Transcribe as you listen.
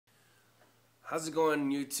How's it going,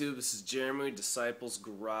 YouTube? This is Jeremy, Disciples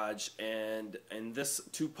Garage, and in this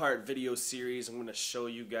two-part video series, I'm going to show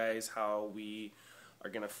you guys how we are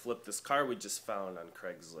going to flip this car we just found on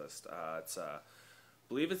Craigslist. I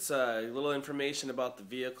believe it's a little information about the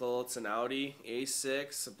vehicle. It's an Audi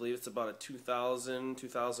A6. I believe it's about a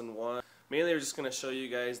 2001. Mainly, we're just going to show you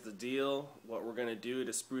guys the deal, what we're going to do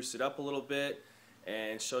to spruce it up a little bit,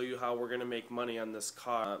 and show you how we're going to make money on this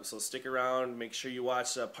car. So stick around, make sure you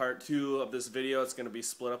watch part 2 of this video. It's going to be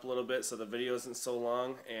split up a little bit so the video isn't so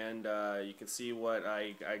long, and you can see what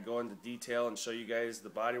I go into detail and show you guys the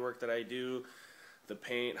body work that I do, the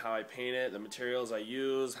paint, how I paint it, the materials I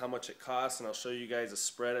use, how much it costs, and I'll show you guys a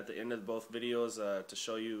spread at the end of both videos to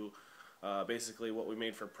show you basically what we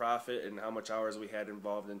made for profit and how much hours we had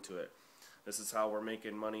involved into it. This is how we're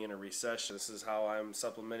making money in a recession. This is how I'm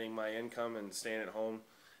supplementing my income and staying at home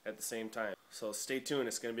at the same time. So stay tuned,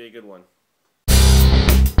 it's going to be a good one.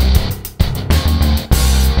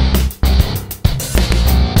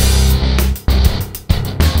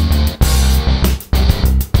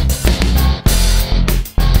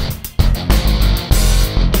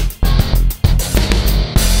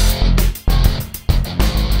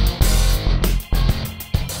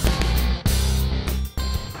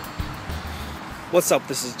 What's up?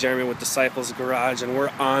 This is Jeremy with Disciples Garage, and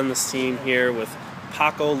we're on the scene here with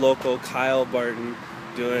Paco Loco Kyle Barton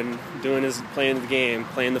playing the game,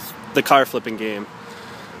 playing the car flipping game.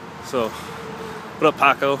 So, what up,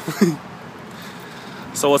 Paco?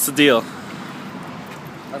 So what's the deal?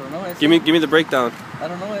 I don't know. Give me the breakdown. I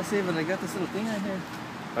don't know. I see, but I got this little thing on here.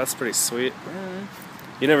 That's pretty sweet. Yeah.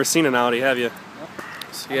 You never seen an Audi, have you? Nope.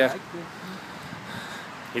 So, yeah. Like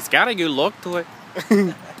It's got a good look to it.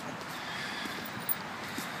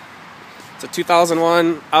 It's a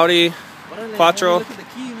 2001 Audi Quattro. Look at the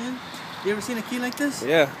key, man. You ever seen a key like this?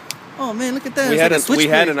 Yeah. Oh man, look at that. We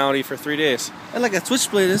had an Audi for 3 days. That's like a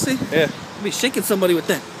switchblade, is it? Yeah. I'll be shaking somebody with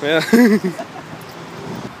that. Yeah.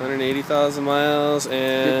 180,000 miles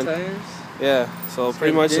and good tires. Yeah. So it's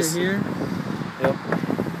pretty much just here. Yep.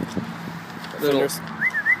 Little.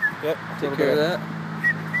 Yep. Take care of that.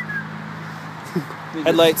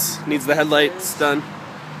 Headlights, needs the headlights done.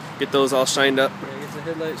 Get those all shined up. Yeah, get the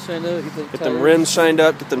headlights shined up. Get them rims shined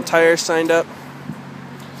up. Get them tires shined up.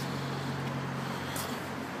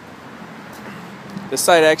 This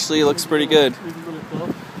side actually looks pretty good.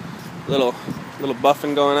 Little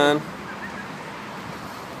buffing going on.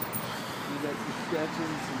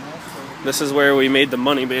 This is where we made the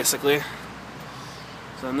money, basically.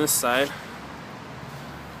 So on this side,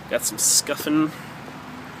 got some scuffing.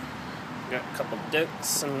 Got a couple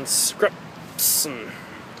dents and scraps, and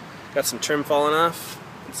got some trim falling off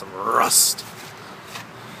and some rust.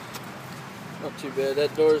 Not too bad.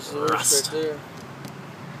 That door's the worst right there.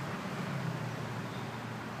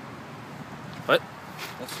 What?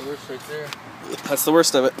 That's the worst right there. That's the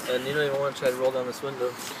worst of it. And you don't even want to try to roll down this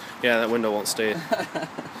window. Yeah, that window won't stay.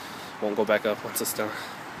 Won't go back up once it's done.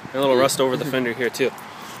 And a little rust over the fender here too.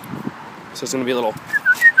 So it's gonna be a little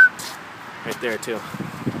right there too.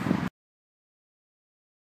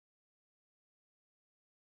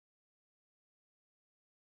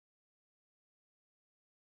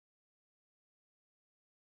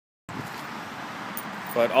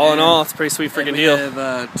 But all in all, it's a pretty sweet freaking deal. We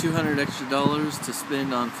have $200 extra to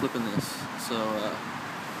spend on flipping this. So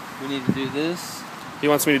we need to do this. He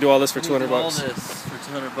wants me to do all this for 200 bucks. All this for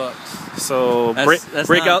 200 bucks. So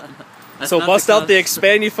bust out the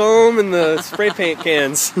expandy foam and the spray paint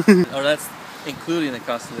cans. Or that's including the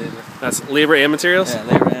cost of labor. That's labor and materials? Yeah,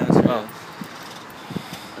 labor and materials. Oh.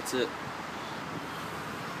 That's it.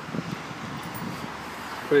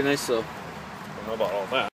 Pretty nice though. I don't know about all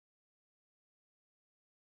that.